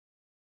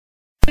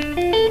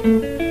A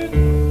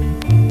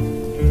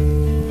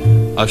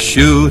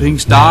shooting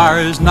star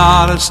is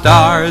not a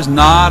star, is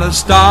not a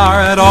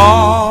star at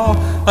all.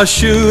 A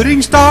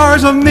shooting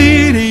star's a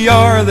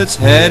meteor that's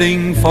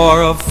heading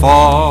for a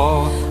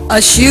fall.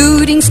 A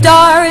shooting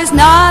star is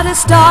not a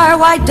star,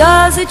 why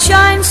does it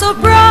shine so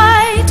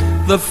bright?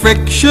 The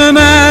friction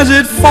as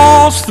it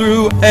falls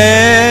through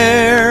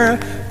air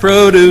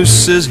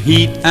produces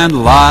heat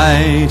and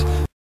light.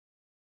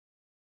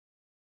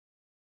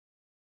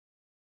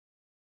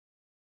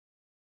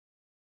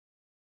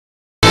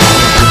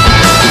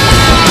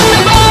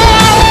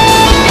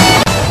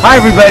 Hi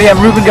everybody,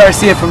 I'm Ruben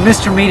Garcia from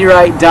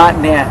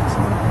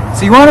MrMeteorite.net.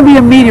 So you want to be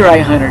a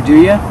meteorite hunter, do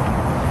you?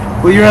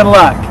 Well, you're in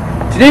luck.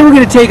 Today we're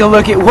going to take a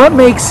look at what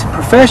makes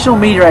professional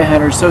meteorite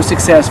hunters so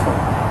successful.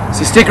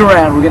 So stick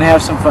around, we're going to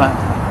have some fun.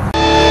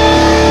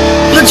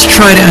 Let's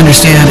try to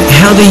understand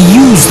how they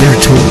use their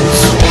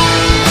tools.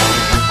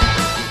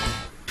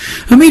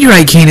 A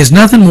meteorite cane is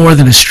nothing more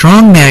than a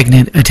strong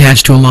magnet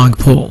attached to a long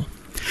pole.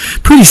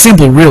 Pretty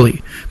simple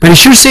really, but it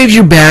sure saves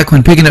your back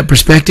when picking up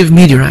prospective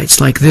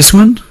meteorites like this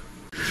one.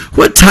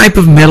 What type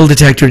of metal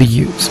detector to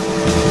use?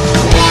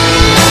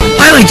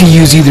 I like to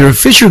use either a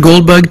Fisher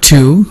Goldbug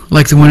 2,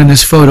 like the one in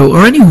this photo,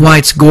 or any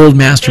White's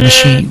Goldmaster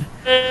machine.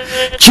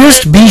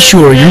 Just be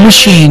sure your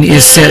machine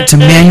is set to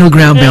manual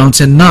ground balance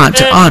and not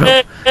to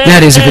auto.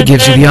 That is, if it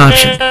gives you the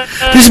option.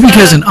 This is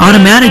because an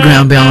automatic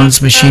ground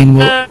balance machine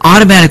will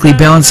automatically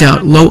balance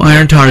out low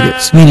iron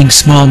targets, meaning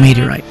small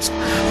meteorites.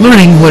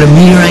 Learning what a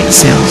meteorite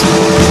sounds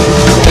like.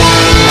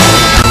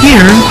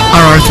 Here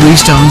are our 3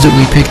 stones that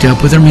we picked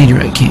up with our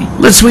meteorite cane.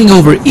 Let's swing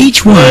over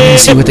each one and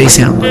see what they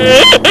sound like.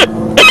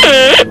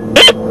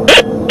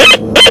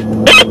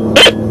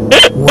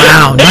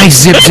 Wow,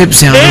 nice zip zip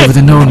sound over the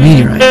known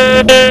meteorite.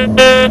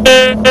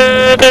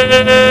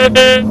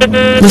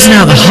 Listen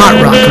how the hot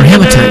rock or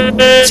hematite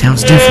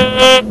sounds different.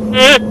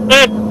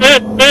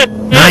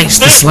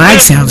 Nice, the slag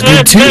sounds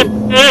good too.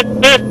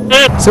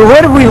 So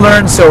what have we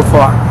learned so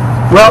far?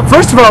 Well,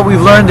 first of all,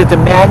 we've learned that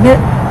the magnet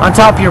on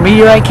top of your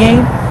meteorite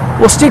cane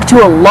will stick to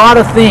a lot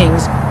of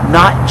things,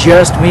 not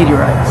just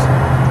meteorites.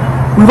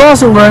 We've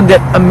also learned that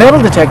a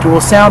metal detector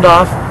will sound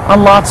off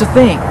on lots of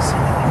things,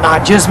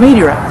 not just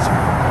meteorites.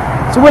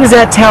 So what does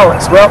that tell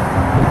us? Well,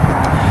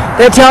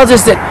 that tells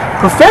us that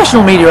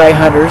professional meteorite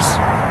hunters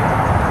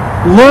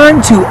learn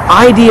to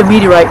ID a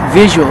meteorite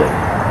visually.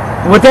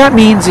 And what that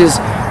means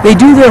is they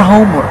do their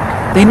homework.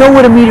 They know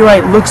what a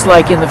meteorite looks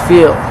like in the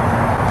field.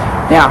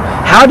 Now,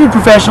 how do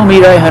professional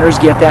meteorite hunters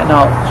get that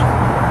knowledge?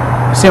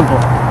 Simple.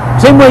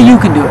 Same way you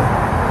can do it.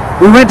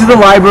 We went to the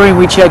library and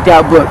we checked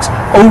out books.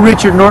 Oh,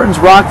 Richard Norton's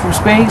Rock from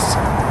Space?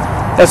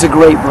 That's a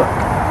great book.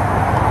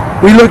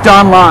 We looked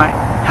online.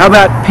 How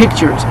about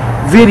pictures,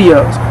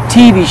 videos,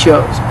 TV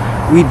shows?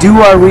 We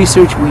do our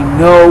research. We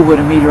know what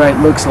a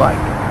meteorite looks like.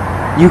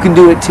 You can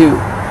do it too.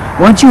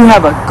 Once you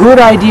have a good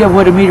idea of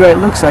what a meteorite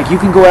looks like, you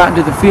can go out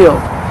into the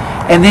field.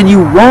 And then you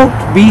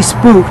won't be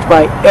spooked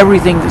by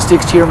everything that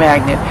sticks to your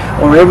magnet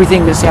or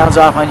everything that sounds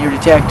off on your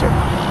detector.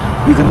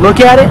 You can look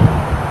at it,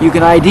 you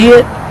can ID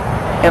it,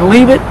 and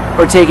leave it,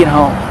 or take it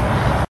home.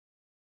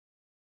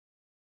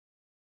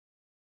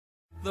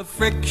 The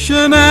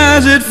friction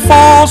as it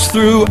falls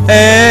through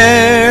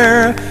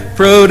air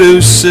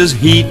produces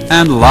heat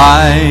and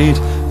light.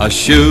 A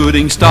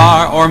shooting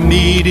star or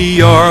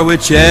meteor,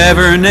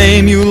 whichever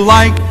name you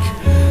like.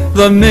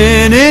 The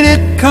minute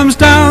it comes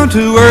down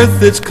to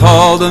earth, it's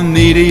called a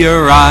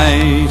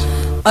meteorite.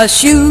 A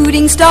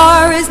shooting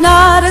star is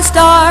not a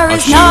star,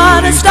 is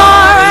not a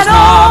star at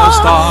all.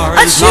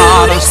 A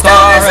shooting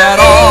star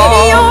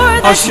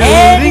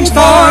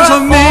is a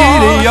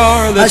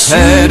meteor that's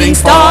heading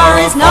for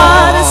a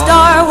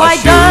fall. A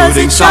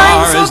shooting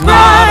star is not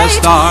a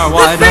star,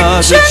 why does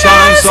it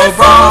shine so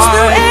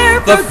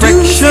bright? The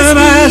friction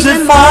as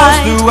it falls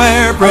through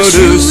air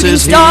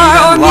produces heat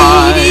and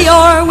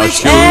light. A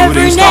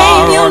shooting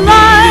star or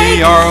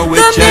meteor,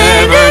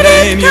 whichever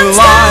name you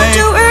like.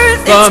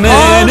 The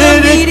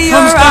minute it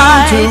comes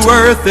down to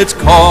earth, it's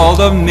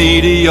called a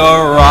meteorite.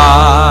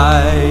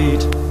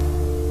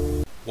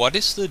 What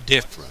is the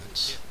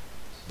difference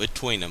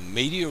between a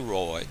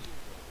meteoroid,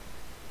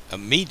 a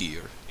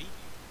meteor,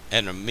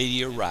 and a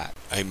meteorite?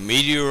 A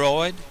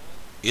meteoroid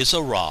is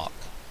a rock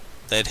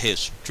that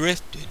has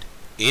drifted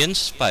in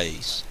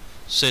space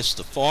since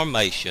the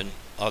formation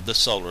of the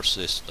solar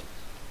system.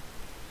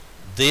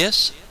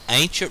 This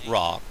ancient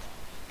rock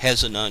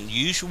has an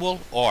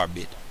unusual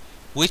orbit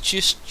which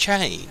is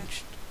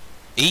changed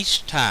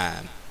each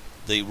time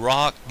the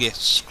rock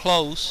gets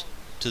close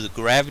to the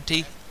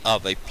gravity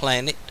of a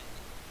planet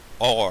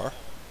or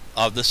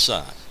of the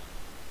sun.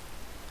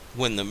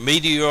 When the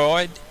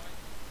meteoroid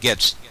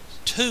gets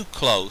too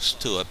close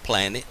to a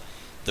planet,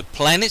 the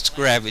planet's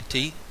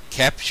gravity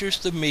captures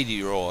the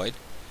meteoroid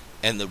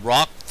and the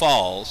rock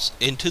falls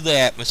into the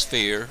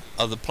atmosphere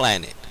of the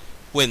planet.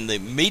 When the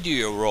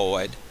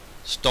meteoroid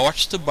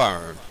starts to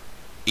burn,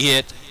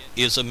 it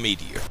is a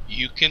meteor.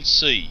 You can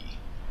see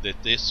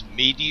that this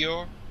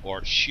meteor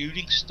or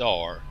shooting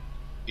star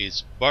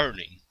is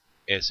burning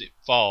as it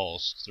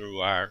falls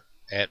through our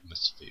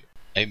atmosphere.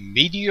 A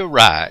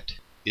meteorite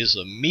is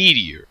a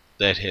meteor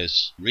that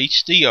has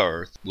reached the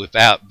earth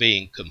without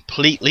being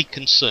completely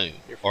consumed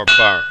or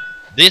burned.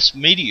 This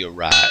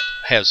meteorite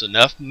has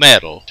enough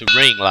metal to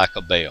ring like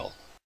a bell.